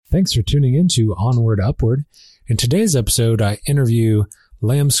Thanks for tuning in to Onward Upward. In today's episode, I interview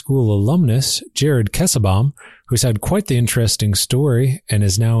Lamb School alumnus Jared Kassebaum, who's had quite the interesting story and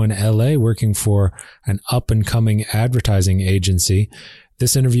is now in LA working for an up-and-coming advertising agency.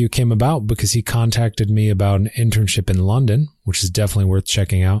 This interview came about because he contacted me about an internship in London, which is definitely worth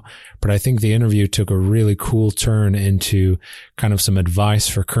checking out. But I think the interview took a really cool turn into kind of some advice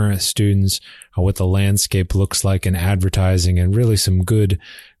for current students, what the landscape looks like in advertising, and really some good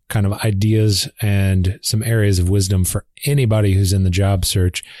kind of ideas and some areas of wisdom for anybody who's in the job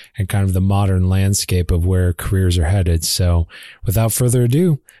search and kind of the modern landscape of where careers are headed. So without further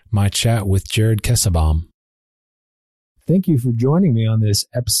ado, my chat with Jared Kassebaum. Thank you for joining me on this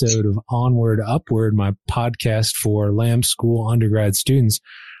episode of Onward Upward, my podcast for Lamb School undergrad students.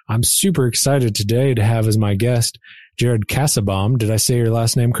 I'm super excited today to have as my guest Jared Kassebaum. Did I say your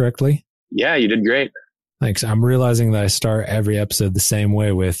last name correctly? Yeah, you did great. Thanks. I'm realizing that I start every episode the same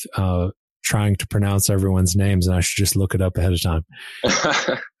way with trying to pronounce everyone's names, and I should just look it up ahead of time.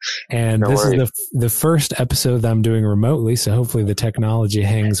 And this is the first episode that I'm doing remotely, so hopefully the technology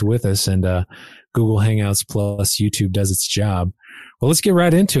hangs with us and Google Hangouts plus YouTube does its job. Well, let's get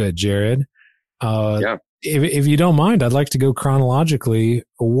right into it, Jared. If you don't mind, I'd like to go chronologically.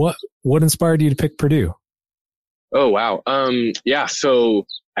 What inspired you to pick Purdue? Oh, wow. So,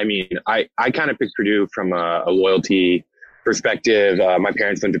 I mean, I kind of picked Purdue from a loyalty perspective. My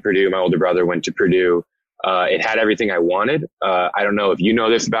parents went to Purdue. My older brother went to Purdue. It had everything I wanted. I don't know if you know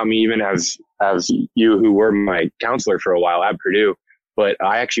this about me, even as you who were my counselor for a while at Purdue, but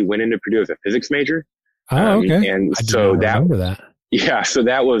I actually went into Purdue as a physics major. Oh, okay. And so yeah, so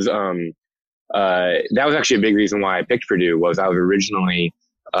that was actually a big reason why I picked Purdue. Was I was originally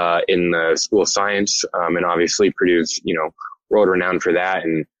in the School of Science, and obviously Purdue's, world renowned for that.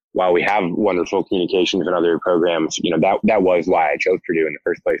 And while we have wonderful communications and other programs, that was why I chose Purdue in the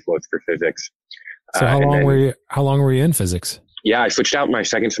first place, was for physics. So how long were you in physics? Yeah, I switched out my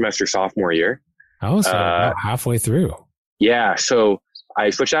second semester sophomore year. Oh, so about halfway through. Yeah, so I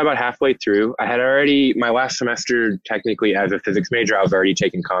switched out about halfway through. I had already, my last semester, technically as a physics major, I was already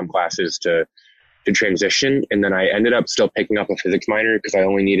taking comm classes to transition. And then I ended up still picking up a physics minor because I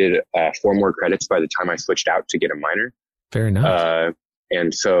only needed 4 more credits by the time I switched out to get a minor. Very nice.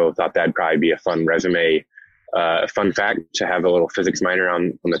 And so thought that'd probably be a fun resume, fun fact to have a little physics minor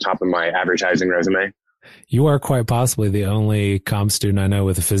on the top of my advertising resume. You are quite possibly the only comm student I know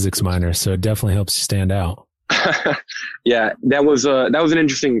with a physics minor, so it definitely helps you stand out. Yeah, that was an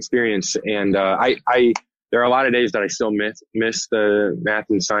interesting experience. And there are a lot of days that I still miss the math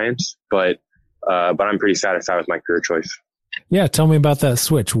and science, but I'm pretty satisfied with my career choice. Yeah. Tell me about that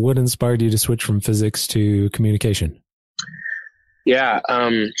switch. What inspired you to switch from physics to communication? Yeah.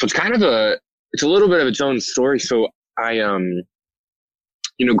 So it's kind of it's a little bit of its own story. So I,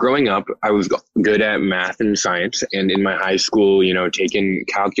 growing up, I was good at math and science, and in my high school, taking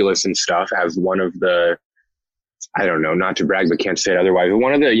calculus and stuff as one of the, I don't know, not to brag, but can't say it otherwise, but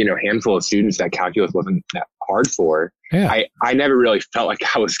one of the, handful of students that calculus wasn't that hard for. Yeah. I never really felt like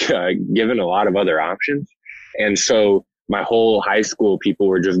I was given a lot of other options. And so my whole high school, people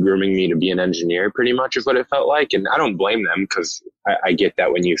were just grooming me to be an engineer, pretty much is what it felt like. And I don't blame them, because I get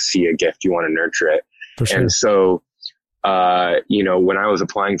that when you see a gift, you want to nurture it. For sure. And so, when I was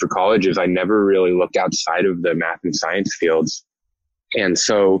applying for colleges, I never really looked outside of the math and science fields. And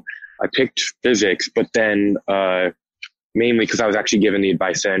so I picked physics, but then mainly because I was actually given the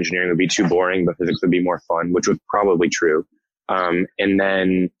advice that engineering would be too boring, but physics would be more fun, which was probably true. But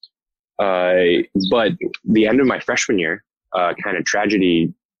the end of my freshman year, kind of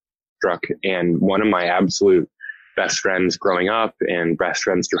tragedy struck, and one of my absolute best friends growing up and best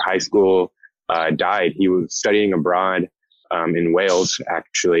friends through high school died. He was studying abroad in Wales,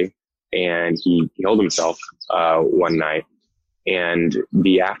 actually, and he killed himself one night. And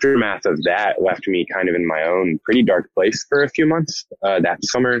the aftermath of that left me kind of in my own pretty dark place for a few months that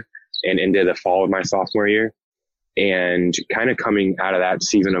summer and into the fall of my sophomore year. And kind of coming out of that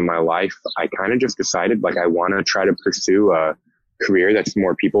season of my life, I kind of just decided, I want to try to pursue a career that's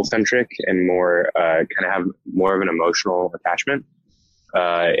more people-centric and more kind of have more of an emotional attachment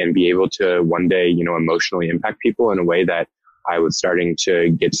and be able to one day, emotionally impact people in a way that I was starting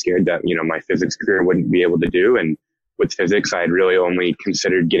to get scared that, my physics career wouldn't be able to do. And with physics, I had really only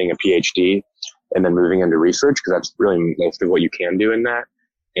considered getting a PhD and then moving into research, because that's really most of what you can do in that.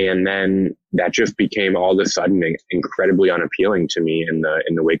 And then that just became all of a sudden incredibly unappealing to me in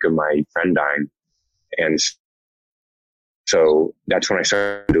the wake of my friend dying. And so that's when I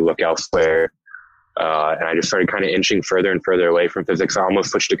started to look elsewhere. And I just started kind of inching further and further away from physics. I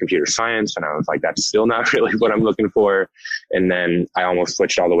almost switched to computer science, and I was like, that's still not really what I'm looking for. And then I almost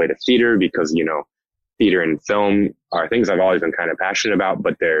switched all the way to theater because, theater and film are things I've always been kind of passionate about,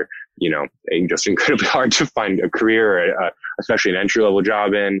 but they're, just incredibly hard to find a career, or especially an entry level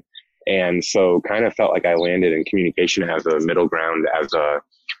job in. And so kind of felt like I landed in communication as a middle ground, as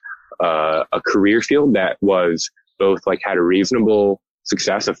a career field that was both like had a reasonable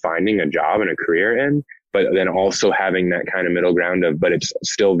success of finding a job and a career in, but then also having that kind of middle ground of, but it's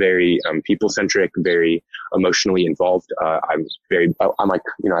still very people centric, very emotionally involved. I'm like,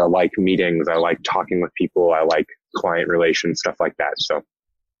 I like meetings. I like talking with people. I like client relations, stuff like that. So.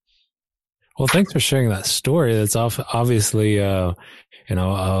 Well, thanks for sharing that story. That's obviously, a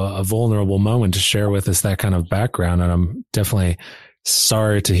vulnerable moment to share with us, that kind of background. And I'm definitely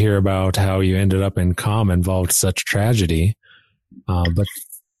sorry to hear about how you ended up in involved such tragedy.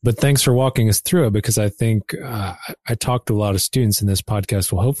 But thanks for walking us through it, because I think I talked to a lot of students, and this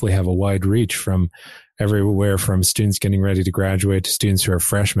podcast will hopefully have a wide reach from everywhere, from students getting ready to graduate to students who are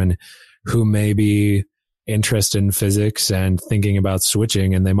freshmen who may be interested in physics and thinking about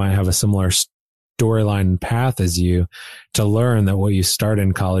switching, and they might have a similar storyline and path as you, to learn that what you start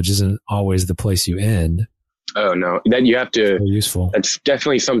in college isn't always the place you end. Oh no, then you have to, so useful. That's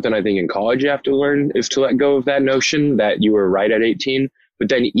definitely something I think in college you have to learn, is to let go of that notion that you were right at 18. But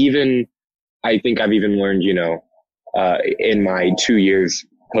then I think I've even learned, in my 2 years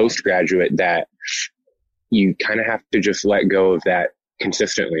postgraduate, that you kind of have to just let go of that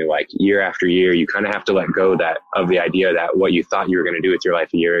consistently, like year after year. You kind of have to let go of the idea that what you thought you were going to do with your life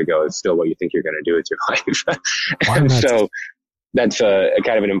a year ago is still what you think you're going to do with your life. And so that's a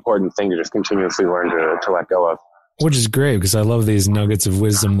kind of an important thing to just continuously learn to let go of. Which is great, because I love these nuggets of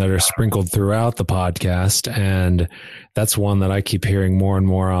wisdom that are sprinkled throughout the podcast. And that's one that I keep hearing more and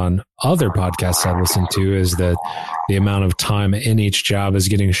more on other podcasts I listen to, is that the amount of time in each job is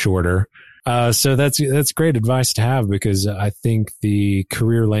getting shorter. So that's great advice to have, because I think the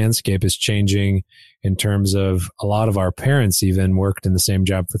career landscape is changing in terms of a lot of our parents even worked in the same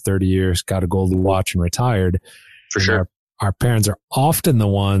job for 30 years, got a gold watch and retired. For sure. Our parents are often the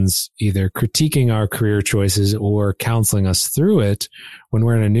ones either critiquing our career choices or counseling us through it when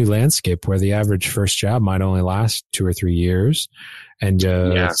we're in a new landscape where the average first job might only last 2 or 3 years. And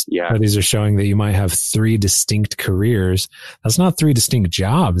studies are showing that you might have 3 distinct careers. That's not 3 distinct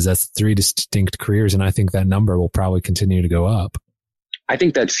jobs. That's 3 distinct careers. And I think that number will probably continue to go up. I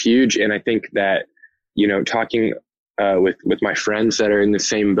think that's huge. And I think that, talking with my friends that are in the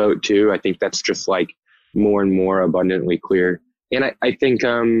same boat too, I think that's just like more and more abundantly clear. And I think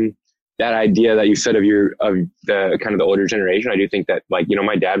that idea that you said of the kind of the older generation, I do think that, like,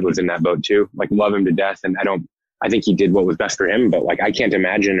 my dad was in that boat too, like, love him to death. And I think he did what was best for him, but like, I can't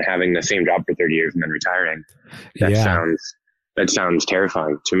imagine having the same job for 30 years and then retiring. That sounds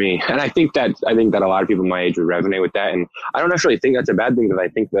terrifying to me. And I think that a lot of people my age would resonate with that. And I don't necessarily think that's a bad thing, because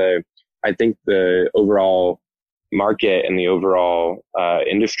I think the overall market and the overall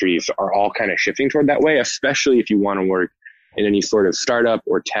industries are all kind of shifting toward that way, especially if you want to work in any sort of startup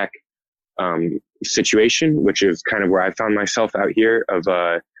or tech situation, which is kind of where I found myself out here, of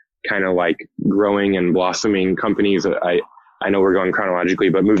kind of like growing and blossoming companies. I know we're going chronologically,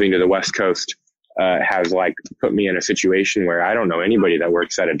 but moving to the West Coast has like put me in a situation where I don't know anybody that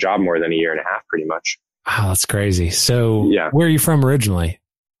works at a job more than a year and a half, pretty much. Oh, that's crazy. So where are you from originally?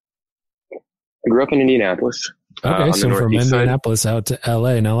 I grew up in Indianapolis. Okay, so from Indianapolis out to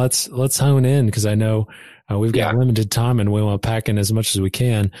LA. Now let's hone in, because I know we've got limited time and we want to pack in as much as we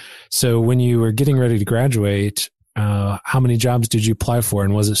can. So when you were getting ready to graduate, how many jobs did you apply for,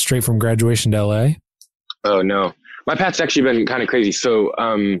 and was it straight from graduation to LA? Oh no, my path's actually been kind of crazy. So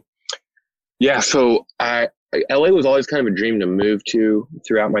LA was always kind of a dream to move to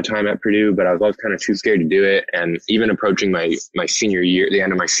throughout my time at Purdue, but I was always kind of too scared to do it. And even approaching my senior year, the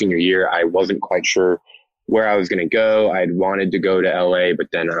end of my senior year, I wasn't quite sure where I was going to go. I'd wanted to go to LA, but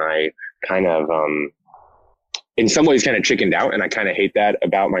then I kind of, in some ways kind of chickened out. And I kind of hate that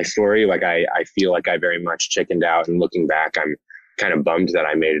about my story. Like I feel like I very much chickened out, and looking back, I'm kind of bummed that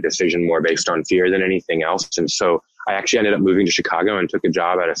I made a decision more based on fear than anything else. And so I actually ended up moving to Chicago and took a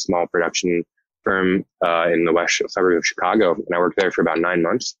job at a small production firm in the west suburb of Chicago. And I worked there for about 9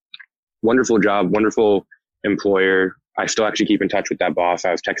 months. Wonderful job, wonderful employer. I still actually keep in touch with that boss.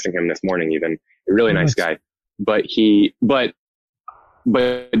 I was texting him this morning, even. A really nice guy. But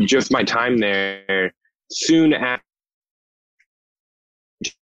just my time there, soon after.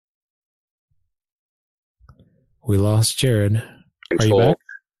 We lost Jared. Are you back?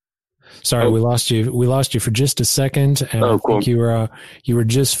 Sorry, we lost you. We lost you for just a second, and I think you were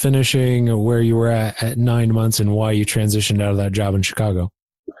just finishing where you were at 9 months and why you transitioned out of that job in Chicago.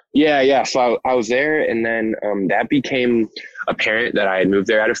 Yeah. So I was there, and then that became apparent that I had moved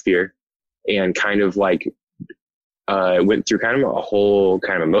there out of fear, and kind of like went through kind of a whole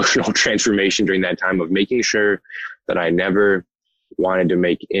kind of emotional transformation during that time of making sure that I never wanted to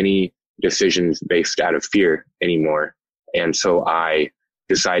make any decisions based out of fear anymore. And so I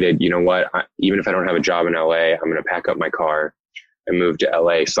decided, you know what, even if I don't have a job in LA, I'm going to pack up my car and move to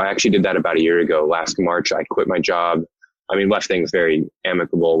LA. So I actually did that about a year ago. Last March, I quit my job. I mean, left things very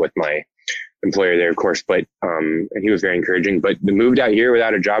amicable with my employer there, of course, but he was very encouraging. But the moved out here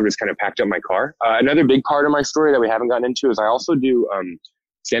without a job, just kind of packed up my car. Another big part of my story that we haven't gotten into is I also do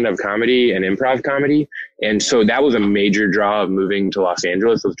stand-up comedy and improv comedy. And so that was a major draw of moving to Los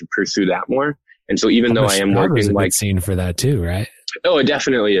Angeles, was to pursue that more. And so even though I am working like scene for that too, right? Oh, it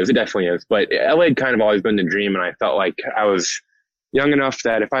definitely is. It definitely is. But LA had kind of always been the dream. And I felt like I was young enough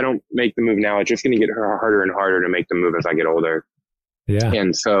that if I don't make the move now, it's just going to get harder and harder to make the move as I get older. Yeah.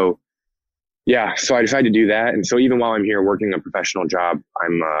 And so, yeah, so I decided to do that. And so even while I'm here working a professional job,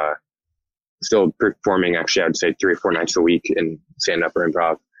 I'm still performing, actually, I would say 3 or 4 nights a week in stand-up or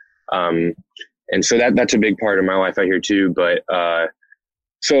improv. And so that's a big part of my life out here too. But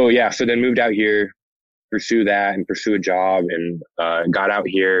so then moved out here, pursue that and pursue a job, and got out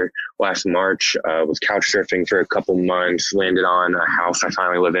here last March, was couch surfing for a couple months, landed on a house I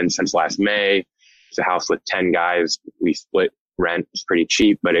finally live in since last May. It's a house with 10 guys. We split rent. It's pretty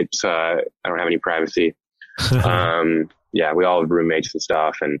cheap, but it's I don't have any privacy. Yeah, we all have roommates and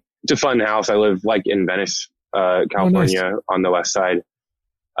stuff, and it's a fun house. I live like in Venice, California, on the west side.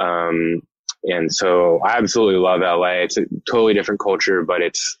 And so I absolutely love LA. It's a totally different culture, but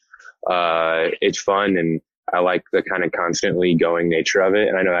it's fun, and I like the kind of constantly going nature of it.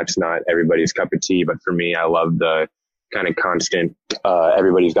 And I know that's not everybody's cup of tea, but for me, I love the kind of constant,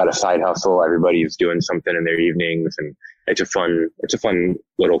 everybody's got a side hustle. Everybody's doing something in their evenings, and it's a fun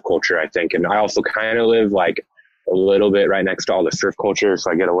little culture, I think. And I also kind of live like a little bit right next to all the surf culture.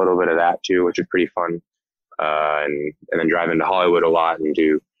 So I get a little bit of that too, which is pretty fun. And then drive into Hollywood a lot and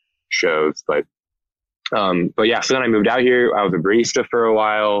do shows. But yeah, so then I moved out here. I was a barista for a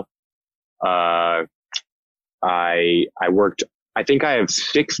while. I worked, I think I have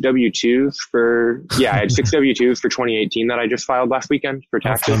 6 W-2s I had 6 W-2s for 2018 that I just filed last weekend for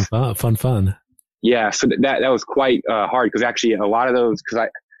taxes. Fun. Yeah. So that was quite hard, because actually a lot of those, because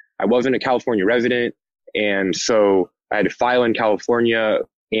I wasn't a California resident. And so I had to file in California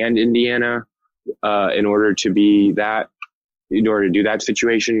and Indiana in order to do that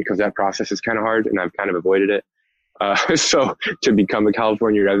situation, because that process is kind of hard, and I've kind of avoided it. So to become a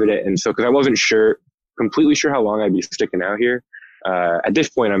California resident. And so, because I wasn't completely sure how long I'd be sticking out here. At this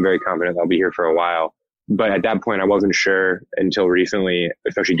point, I'm very confident I'll be here for a while. But at that point, I wasn't sure until recently,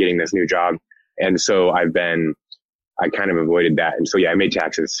 especially getting this new job. And so I kind of avoided that. And so, yeah, I made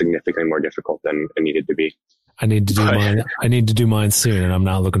taxes significantly more difficult than it needed to be. I need to do mine soon, and I'm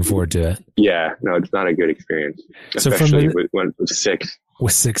not looking forward to it. Yeah, no, it's not a good experience, especially with 6.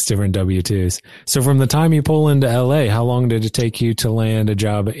 With 6 different W-2s. So from the time you pull into LA, how long did it take you to land a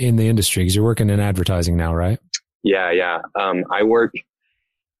job in the industry? Because you're working in advertising now, right? Yeah.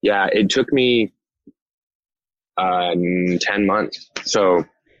 It took me 10 months. So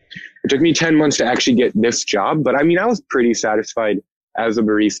it took me 10 months to actually get this job. But I mean, I was pretty satisfied as a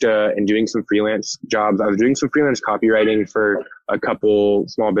barista and doing some freelance jobs. I was doing some freelance copywriting for a couple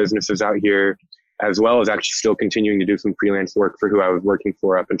small businesses out here, as well as actually still continuing to do some freelance work for who I was working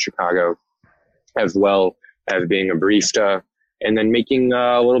for up in Chicago, as well as being a barista, and then making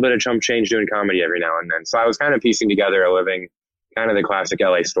a little bit of chump change doing comedy every now and then. So I was kind of piecing together a living, kind of the classic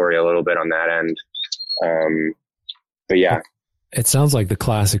LA story a little bit on that end. But yeah. It sounds like the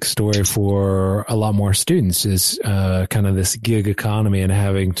classic story for a lot more students is kind of this gig economy and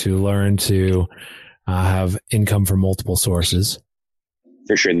having to learn to have income from multiple sources.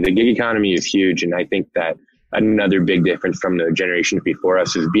 For sure. The gig economy is huge. And I think that another big difference from the generations before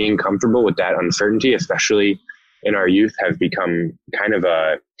us is being comfortable with that uncertainty, especially in our youth, has become kind of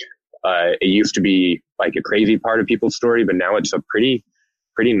it used to be like a crazy part of people's story, but now it's a pretty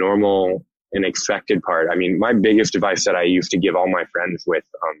normal and expected part. I mean, my biggest advice that I used to give all my friends with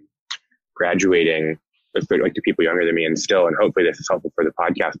graduating, like to people younger than me, and hopefully this is helpful for the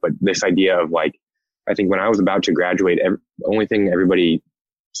podcast, but this idea of like, I think when I was about to graduate, the only thing everybody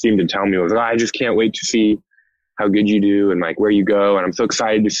seemed to tell me was, I just can't wait to see how good you do and like where you go. And I'm so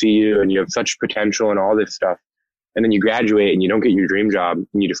excited to see you, and you have such potential and all this stuff. And then you graduate and you don't get your dream job,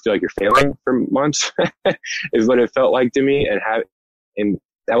 and you just feel like you're failing for months is what it felt like to me. And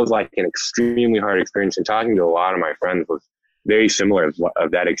that was like an extremely hard experience. And talking to a lot of my friends was very similar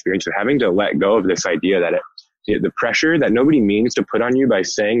of that experience of having to let go of this idea that the pressure that nobody means to put on you by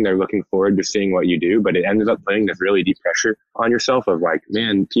saying they're looking forward to seeing what you do, but it ends up putting this really deep pressure on yourself of like,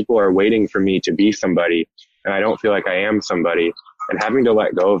 man, people are waiting for me to be somebody and I don't feel like I am somebody. And having to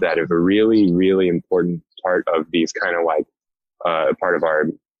let go of that is a really, really important part of these kind of like, part of our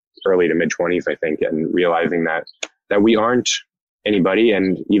early to mid 20s, I think, and realizing that we aren't anybody.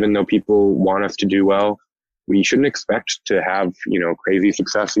 And even though people want us to do well, we shouldn't expect to have, crazy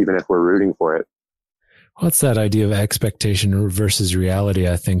success, even if we're rooting for it. What's that idea of expectation versus reality,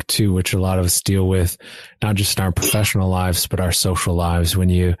 I think, too, which a lot of us deal with, not just in our professional lives, but our social lives. When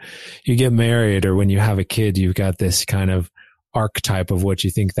you get married or when you have a kid, you've got this kind of archetype of what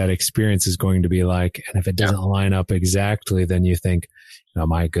you think that experience is going to be like. And if it doesn't line up exactly, then you think,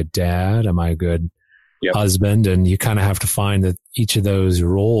 am I a good dad? Am I a good husband? And you kind of have to find that each of those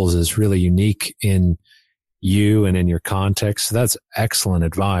roles is really unique in you and in your context. So that's excellent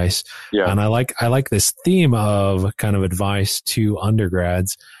advice. Yeah. And I like this theme of kind of advice to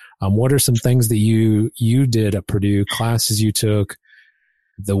undergrads. What are some things that you did at Purdue, classes you took,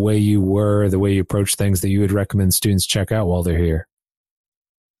 the way you approach things that you would recommend students check out while they're here?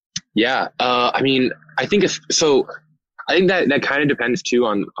 Yeah. I think that kind of depends too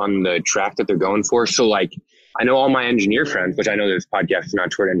on the track that they're going for. So like, I know all my engineer friends, which I know this podcast is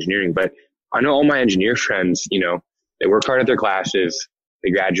not toward engineering, but I know all my engineer friends, they work hard at their classes,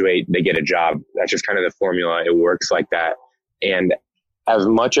 they graduate, they get a job. That's just kind of the formula. It works like that. And as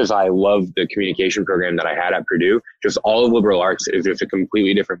much as I love the communication program that I had at Purdue, just all of liberal arts is just a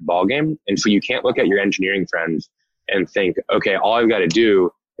completely different ballgame. And so you can't look at your engineering friends and think, okay, all I've got to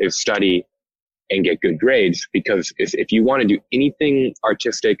do is study and get good grades. Because if you want to do anything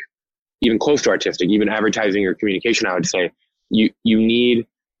artistic, even close to artistic, even advertising or communication, I would say you need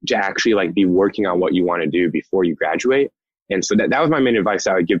to actually like be working on what you want to do before you graduate. And so that was my main advice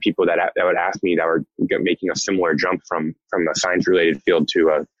I would give people that would ask me that were making a similar jump from a science related field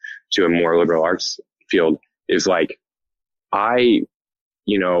to a more liberal arts field, is like, I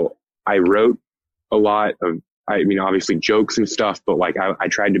wrote a lot of, obviously jokes and stuff, but like I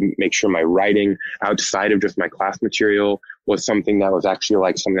tried to make sure my writing outside of just my class material was something that was actually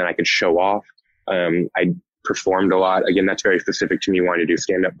like something I could show off. I performed a lot. Again, that's very specific to me wanting to do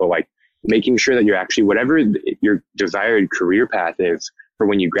stand up, but like making sure that you're actually, whatever your desired career path is for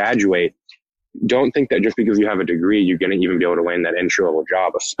when you graduate, don't think that just because you have a degree, you're going to even be able to land that entry level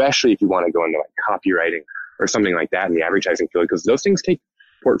job, especially if you want to go into like copywriting or something like that in the advertising field, because those things take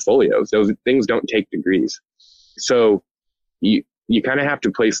portfolios. Those things don't take degrees. So you kind of have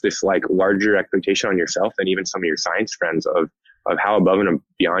to place this like larger expectation on yourself and even some of your science friends of how above and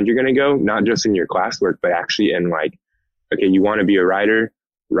beyond you're going to go, not just in your classwork, but actually in like, okay, you want to be a writer,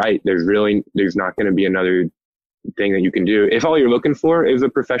 right? There's not going to be another thing that you can do. If all you're looking for is a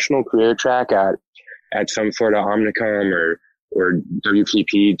professional career track at some sort of Omnicom or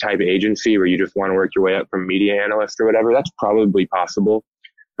WPP type agency where you just want to work your way up from media analyst or whatever, that's probably possible.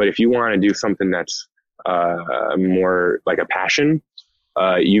 But if you want to do something that's more like a passion,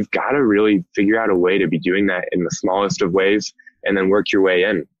 you've got to really figure out a way to be doing that in the smallest of ways and then work your way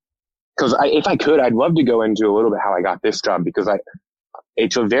in. Because if I could, I'd love to go into a little bit how I got this job, because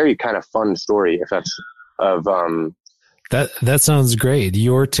it's a very kind of fun story. If that's that sounds great.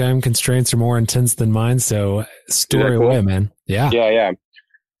 Your time constraints are more intense than mine, so story cool? away, man. Yeah.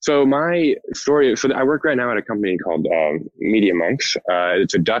 So my story. So I work right now at a company called Media Monks.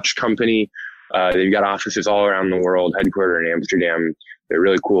 It's a Dutch company. They've got offices all around the world, headquartered in Amsterdam. They're a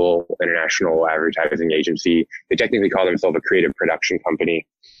really cool international advertising agency. They technically call themselves a creative production company,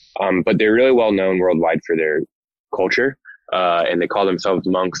 but they're really well known worldwide for their culture. And they call themselves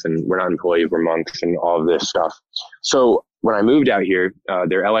monks, and we're not employees, we're monks, and all of this stuff. So when I moved out here,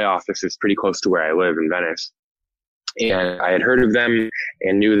 their LA office is pretty close to where I live in Venice. And I had heard of them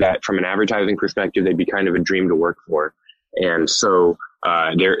and knew that from an advertising perspective, they'd be kind of a dream to work for. And so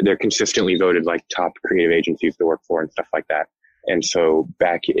they're consistently voted like top creative agencies to work for and stuff like that. And so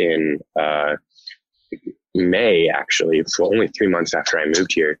back in May, actually, so only 3 months after I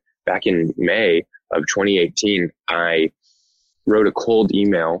moved here, back in May of 2018, I wrote a cold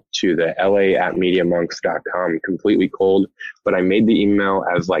email to the la@mediamonks.com, completely cold, but I made the email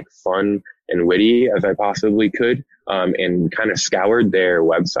as like fun and witty as I possibly could, and kind of scoured their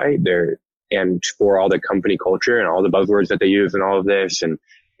website and for all the company culture and all the buzzwords that they use and all of this, and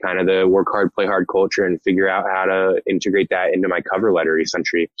kind of the work hard, play hard culture, and figure out how to integrate that into my cover letter,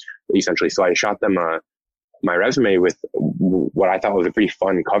 essentially. So I shot them my resume with what I thought was a pretty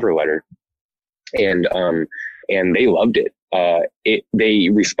fun cover letter, and they loved it. they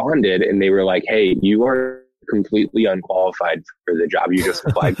responded and they were like, "Hey, you are completely unqualified for the job you just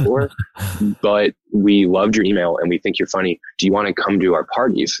applied for, but we loved your email and we think you're funny. Do you want to come to our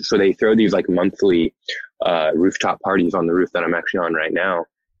parties?" So they throw these like monthly rooftop parties on the roof that I'm actually on right now.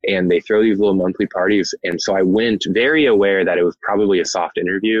 And they throw these little monthly parties. And so I went very aware that it was probably a soft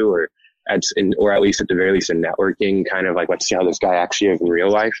interview or at least at the very least a networking kind of like, let's see how this guy actually is in real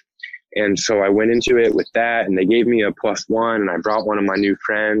life. And so I went into it with that, and they gave me a +1, and I brought one of my new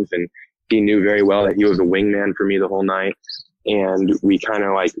friends, and he knew very well that he was a wingman for me the whole night. And we kind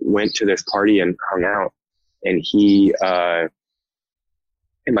of like went to this party and hung out. And he,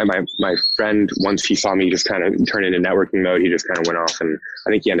 and my friend, once he saw me just kind of turn into networking mode, he just kind of went off, and I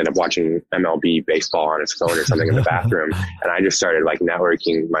think he ended up watching MLB baseball on his phone or something in the bathroom. And I just started like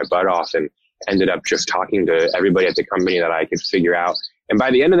networking my butt off and ended up just talking to everybody at the company that I could figure out. And by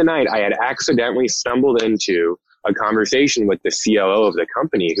the end of the night, I had accidentally stumbled into a conversation with the COO of the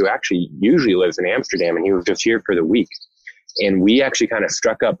company, who actually usually lives in Amsterdam, and he was just here for the week. And we actually kind of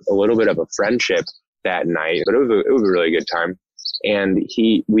struck up a little bit of a friendship that night, but it was a really good time. And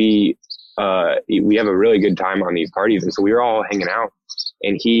we have a really good time on these parties. And so we were all hanging out,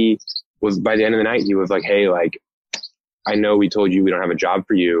 and he was, by the end of the night, he was like, "Hey, like, I know we told you we don't have a job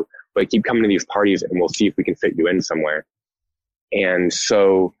for you, but keep coming to these parties and we'll see if we can fit you in somewhere." And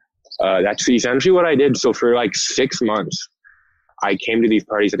so, that's essentially what I did. So for like 6 months, I came to these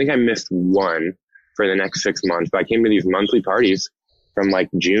parties. I think I missed one for the next 6 months, but I came to these monthly parties from like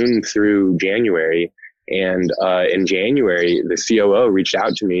June through January. And in January, the COO reached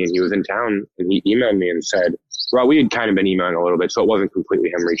out to me, and he was in town, and he emailed me and said, well, we had kind of been emailing a little bit, so it wasn't completely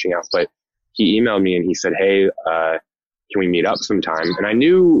him reaching out, but he emailed me and he said, "Hey, can we meet up sometime?" And I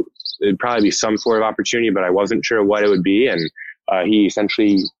knew it'd probably be some sort of opportunity, but I wasn't sure what it would be. And he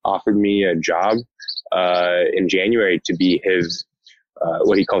essentially offered me a job in January to be his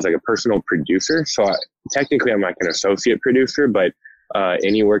what he calls like a personal producer. So technically I'm like an associate producer, but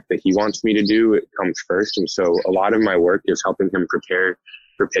any work that he wants me to do, it comes first. And so a lot of my work is helping him prepare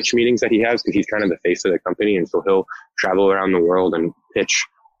for pitch meetings that he has, because he's kind of the face of the company. And so he'll travel around the world and pitch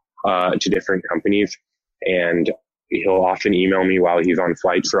to different companies. And he'll often email me while he's on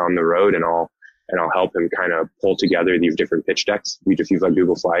flights or on the road, and I'll help him kind of pull together these different pitch decks. We just use like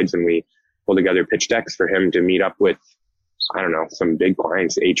Google Slides, and we pull together pitch decks for him to meet up with, I don't know, some big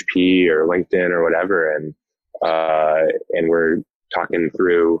clients, HP or LinkedIn or whatever. And we're talking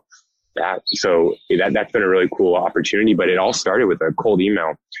through that. So that's been a really cool opportunity, but it all started with a cold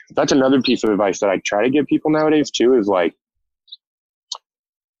email. That's another piece of advice that I try to give people nowadays too, is like,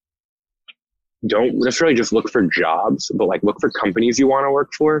 don't necessarily just look for jobs, but like look for companies you want to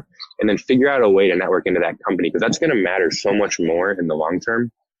work for, and then figure out a way to network into that company, because that's going to matter so much more in the long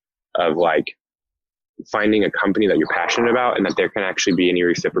term of like finding a company that you're passionate about and that there can actually be any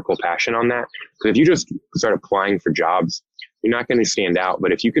reciprocal passion on that. Because if you just start applying for jobs, you're not going to stand out.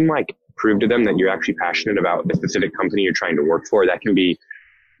 But if you can like prove to them that you're actually passionate about the specific company you're trying to work for, that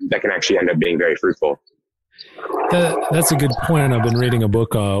can actually end up being very fruitful. That's a good point. I've been reading a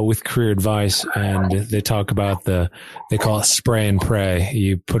book with career advice, and they talk about they call it spray and pray.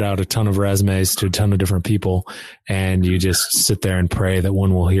 You put out a ton of resumes to a ton of different people, and you just sit there and pray that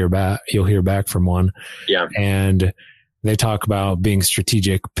one will hear back. You'll hear back from one. Yeah. And they talk about being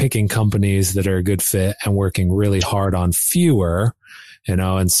strategic, picking companies that are a good fit, and working really hard on fewer.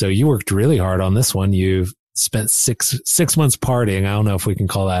 And so you worked really hard on this one. You spent six months partying. I don't know if we can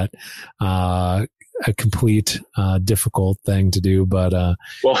call that a complete difficult thing to do, but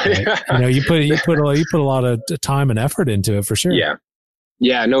you put a lot of time and effort into it for sure.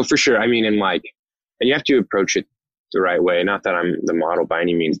 Yeah, no, for sure. I mean, and you have to approach it the right way. Not that I'm the model by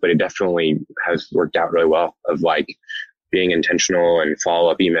any means, but it definitely has worked out really well, of like being intentional and follow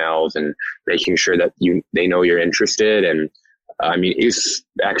up emails and making sure that they know you're interested. And I mean, it's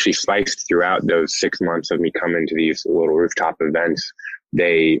actually spiced throughout those 6 months of me coming to these little rooftop events.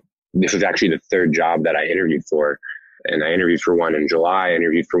 This was actually the third job that I interviewed for. And I interviewed for one in July, I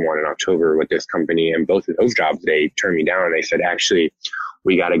interviewed for one in October with this company. And both of those jobs, they turned me down, and they said, actually,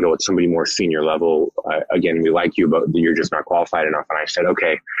 we got to go with somebody more senior level. Again, we like you, but you're just not qualified enough. And I said,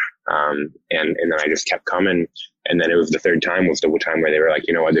 okay. And then I just kept coming. And then it was the third time was the time where they were like,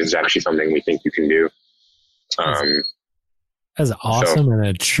 you know what, this is actually something we think you can do. That's awesome, and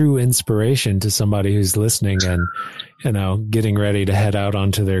a true inspiration to somebody who's listening and, getting ready to head out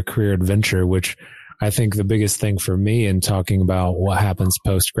onto their career adventure, which I think the biggest thing for me in talking about what happens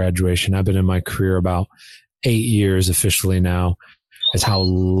post-graduation, I've been in my career about 8 years officially now, is how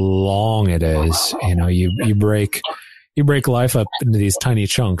long it is. You break you break life up into these tiny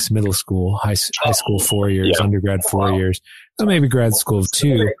chunks: middle school, high school 4 years, undergrad 4 years, and maybe grad school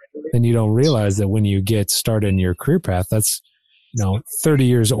 2. Then you don't realize that when you get started in your career path, that's 30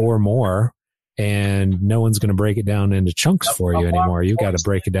 years or more, and no one's going to break it down into chunks for you anymore. You've got to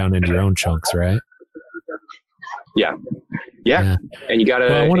break it down into your own chunks, right? Yeah. And you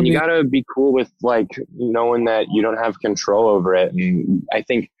gotta be cool with like knowing that you don't have control over it. And I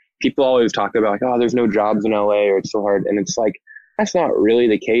think people always talk about like, oh, there's no jobs in LA or it's so hard. And it's like, that's not really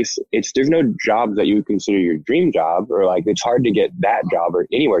the case. There's no jobs that you would consider your dream job, or like it's hard to get that job or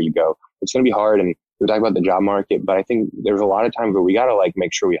anywhere you go. It's going to be hard. And we talk about the job market, but I think there's a lot of times where we got to like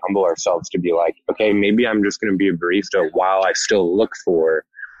make sure we humble ourselves to be like, okay, maybe I'm just going to be a barista while I still look for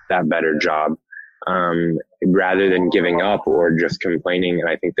that better job, rather than giving up or just complaining. And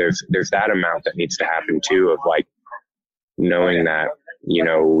I think there's that amount that needs to happen too, of like knowing that,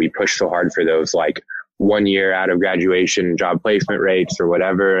 we push so hard for those like 1 year out of graduation job placement rates or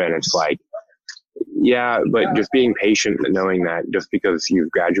whatever. And it's like, yeah, but just being patient and knowing that just because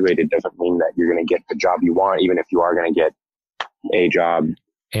you've graduated doesn't mean that you're going to get the job you want, even if you are going to get a job.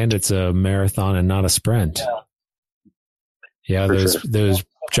 And it's a marathon and not a sprint. Yeah, those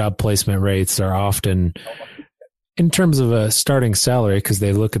job placement rates are often, in terms of a starting salary, because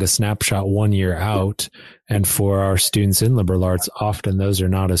they look at a snapshot 1 year out. And for our students in liberal arts, often those are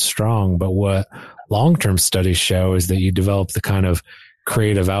not as strong. But what long-term studies show is that you develop the kind of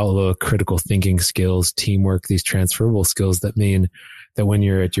creative outlook, critical thinking skills, teamwork, these transferable skills that mean that when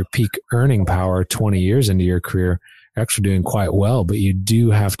you're at your peak earning power 20 years into your career, you're actually doing quite well. But you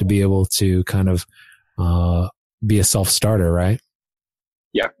do have to be able to kind of be a self-starter, right?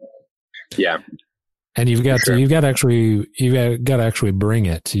 Yeah. And you've got to actually bring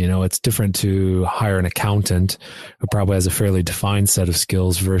it. It's different to hire an accountant who probably has a fairly defined set of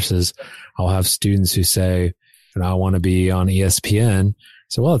skills versus I'll have students who say, I want to be on ESPN.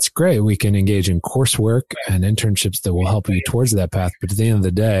 So, well, it's great. We can engage in coursework and internships that will help you towards that path. But at the end of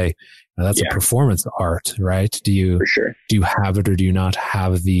the day, that's a performance art, right? Do you have it or do you not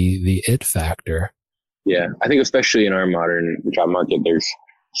have the it factor? Yeah. I think especially in our modern job market, there's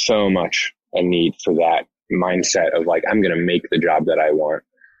so much a need for that mindset of like, I'm going to make the job that I want.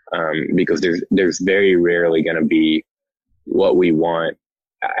 Because there's very rarely going to be what we want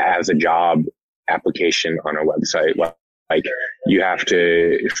as a job application on a website. Like you have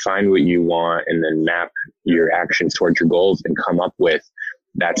to find what you want and then map your actions towards your goals and come up with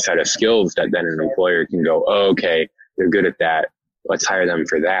that set of skills that then an employer can go, oh, okay, they're good at that. Let's hire them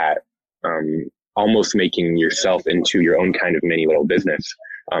for that. Almost making yourself into your own kind of mini little business.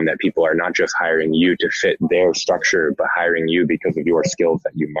 That people are not just hiring you to fit their structure, but hiring you because of your skills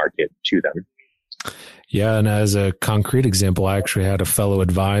that you market to them. Yeah. And as a concrete example, I actually had a fellow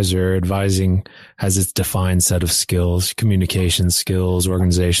advisor. Advising has its defined set of skills, communication skills,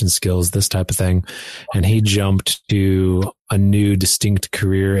 organization skills, this type of thing. And he jumped to a new distinct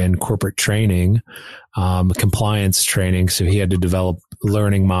career in corporate training, compliance training. So he had to develop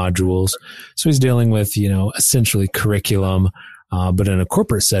learning modules. So he's dealing with, essentially curriculum, but in a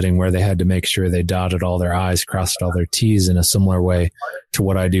corporate setting where they had to make sure they dotted all their I's, crossed all their T's in a similar way to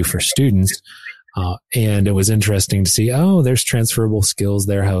what I do for students. And it was interesting to see, there's transferable skills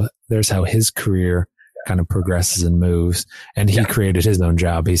there. There's how his career kind of progresses and moves. And he created his own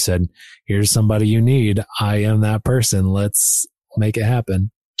job. He said, here's somebody you need. I am that person. Let's make it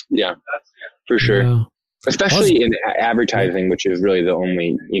happen. Yeah, for sure. Yeah. Especially in advertising, which is really the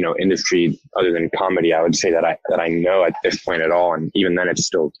only, industry other than comedy, I would say that I know at this point at all. And even then it's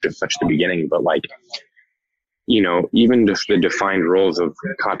still just such the beginning, but like, even just the defined roles of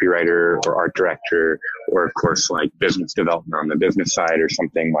copywriter or art director, or of course, like business development on the business side or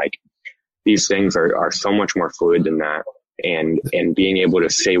something, like these things are so much more fluid than that. And being able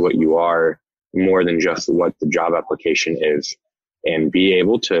to say what you are more than just what the job application is, and be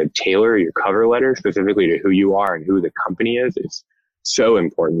able to tailor your cover letter specifically to who you are and who the company is so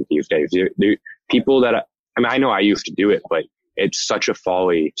important these days. People that, I know I used to do it, but it's such a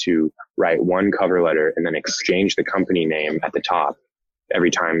folly to write one cover letter and then exchange the company name at the top every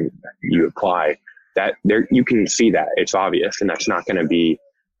time you apply. That there, you can see that it's obvious, and that's not going to be,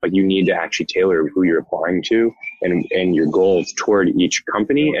 like, you need to actually tailor who you're applying to and your goals toward each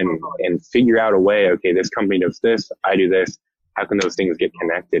company and figure out a way. Okay, this company does this, I do this. How can those things get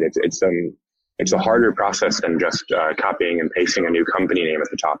connected? It's a harder process than just copying and pasting a new company name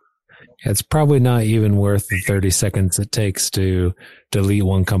at the top. It's probably not even worth the 30 seconds it takes to delete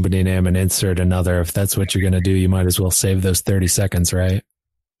one company name and insert another. If that's what you're going to do, you might as well save those 30 seconds, right?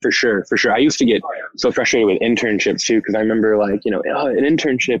 For sure. I used to get so frustrated with internships too, because I remember an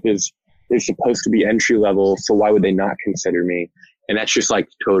internship is it's supposed to be entry level. So why would they not consider me? And that's just like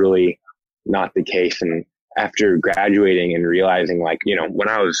totally not the case. And after graduating and realizing, like, you know, when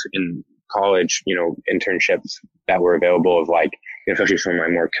I was in college, you know, internships that were available of like, especially some of my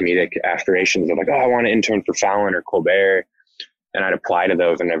more comedic aspirations of like, oh, I want to intern for Fallon or Colbert. And I'd apply to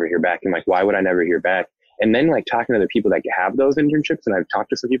those and never hear back. And like, why would I never hear back? And then like talking to the people that have those internships, and I've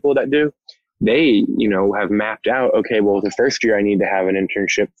talked to some people that do, they, you know, have mapped out, okay, well, the first year I need to have an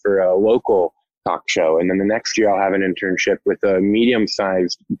internship for a local talk show. And then the next year I'll have an internship with a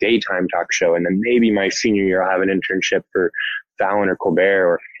medium-sized daytime talk show. And then maybe my senior year I'll have an internship for Fallon or Colbert,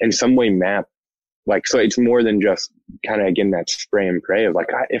 or in some way map. Like, so it's more than just kind of, again, that spray and pray of like,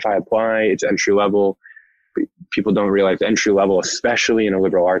 if I apply, it's entry level. People don't realize entry level, especially in a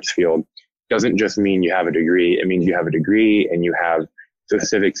liberal arts field, doesn't just mean you have a degree. It means you have a degree and you have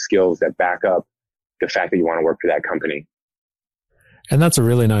specific skills that back up the fact that you want to work for that company. And that's a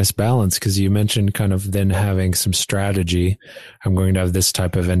really nice balance, because you mentioned kind of then having some strategy. I'm going to have this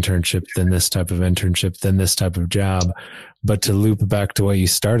type of internship, then this type of internship, then this type of job. But to loop back to what you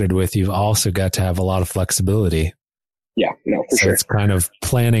started with, you've also got to have a lot of flexibility. Yeah, no, for sure. It's kind of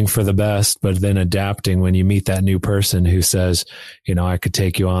planning for the best, but then adapting when you meet that new person who says, you know, I could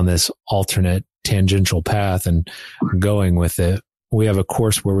take you on this alternate tangential path, and going with it. We have a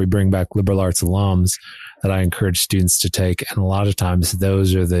course where we bring back liberal arts alums that I encourage students to take. And a lot of times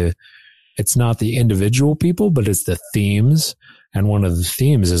those are it's not the individual people, but it's the themes. And one of the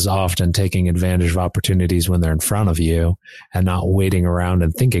themes is often taking advantage of opportunities when they're in front of you and not waiting around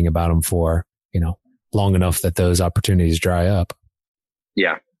and thinking about them for, you know, long enough that those opportunities dry up.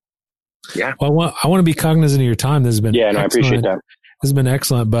 Yeah. Yeah. Well, I want to be cognizant of your time. This has been excellent. I appreciate that. This has been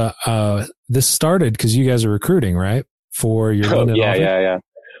excellent. But this started because you guys are recruiting, right? For your London office? Yeah.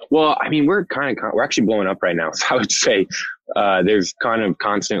 Well, I mean, we're actually blowing up right now. So I would say there's kind of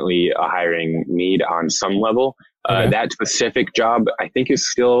constantly a hiring need on some level. Okay. That specific job, I think, is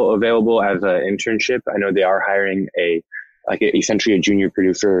still available as an internship. I know they are hiring essentially a junior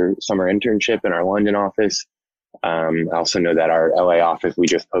producer summer internship in our London office. I also know that our LA office, we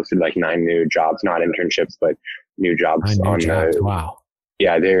just posted like 9 new jobs, not internships, but new jobs Wow.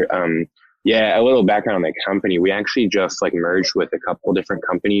 Yeah, they're a little background on the company. We actually just like merged with a couple different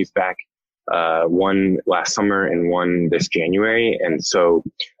companies back, one last summer and one this January. And so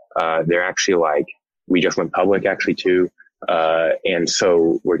they're actually like, we just went public actually too. And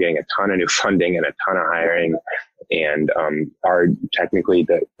so we're getting a ton of new funding and a ton of hiring. And technically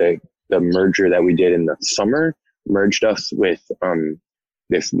the merger that we did in the summer merged us with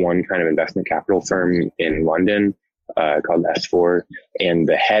this one kind of investment capital firm in London called S4. And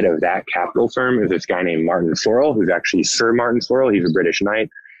the head of that capital firm is this guy named Martin Sorrell, who's actually Sir Martin Sorrell. He's a British knight.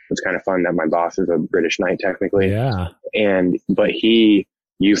 It's kind of fun that my boss is a British knight technically. Yeah. But he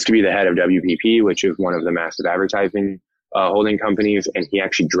used to be the head of WPP, which is one of the massive advertising holding companies. And he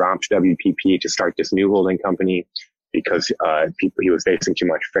actually dropped WPP to start this new holding company because he was facing too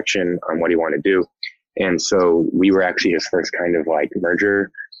much friction on what he wanted to do. And so we were actually his first kind of like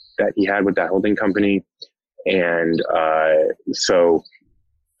merger that he had with that holding company. And so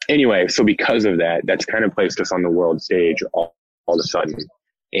because of that, that's kind of placed us on the world stage all of a sudden.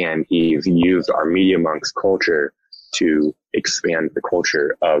 And he's used our Media Monks culture to expand the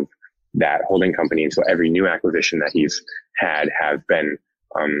culture of that holding company. And so every new acquisition that he's had has been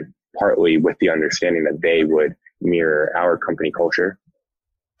partly with the understanding that they would mirror our company culture.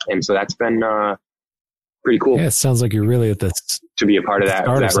 And so that's been pretty cool. Yeah, it sounds like you're really at the to be a part of that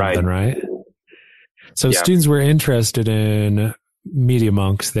ride, right? So students were interested in Media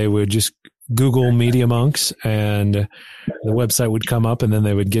Monks. They would just Google Media Monks and the website would come up, and then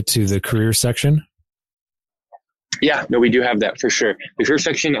they would get to the career section. Yeah, no, we do have that for sure. The career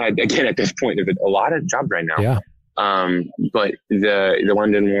section, again, at this point, there's a lot of jobs right now. Yeah. But the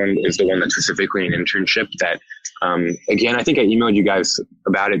London one is the one that's specifically an internship that, again, I think I emailed you guys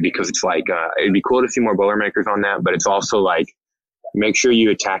about it because it's like, it'd be cool to see more Boilermakers on that, but it's also like, make sure you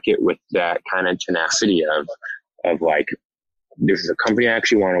attack it with that kind of tenacity of like, this is a company I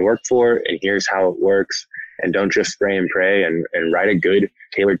actually want to work for, and here's how it works. And don't just spray and pray, and write a good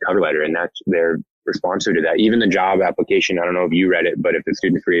tailored cover letter. And that's their response to that. Even the job application, I don't know if you read it, but if the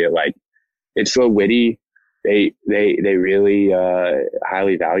students read it, like, it's so witty. They really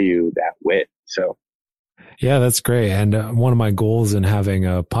highly value that wit. So. Yeah, that's great. And one of my goals in having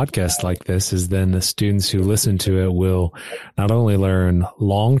a podcast like this is then the students who listen to it will not only learn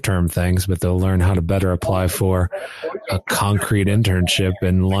long-term things, but they'll learn how to better apply for a concrete internship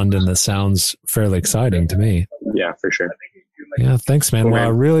in London that sounds fairly exciting to me. Yeah, for sure. Yeah, thanks, man. Well, I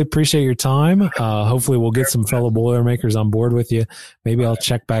really appreciate your time. Hopefully we'll get some fellow Boilermakers on board with you. Maybe I'll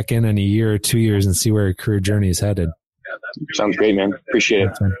check back in a year or 2 years and see where your career journey is headed. Sounds great, man. Appreciate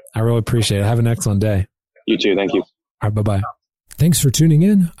it. I really appreciate it. Have an excellent day. You too. Thank you. All right, bye-bye. Thanks for tuning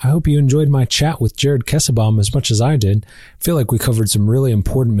in. I hope you enjoyed my chat with Jared Kassebaum as much as I did. I feel like we covered some really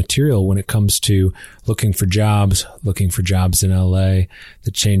important material when it comes to looking for jobs in LA,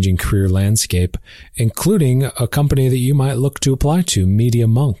 the changing career landscape, including a company that you might look to apply to, Media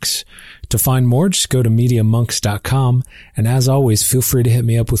Monks. To find more, just go to MediaMonks.com. And as always, feel free to hit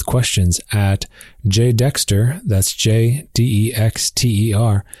me up with questions at jdexter, that's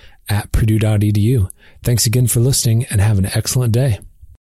JDEXTER, at Purdue.edu. Thanks again for listening and have an excellent day.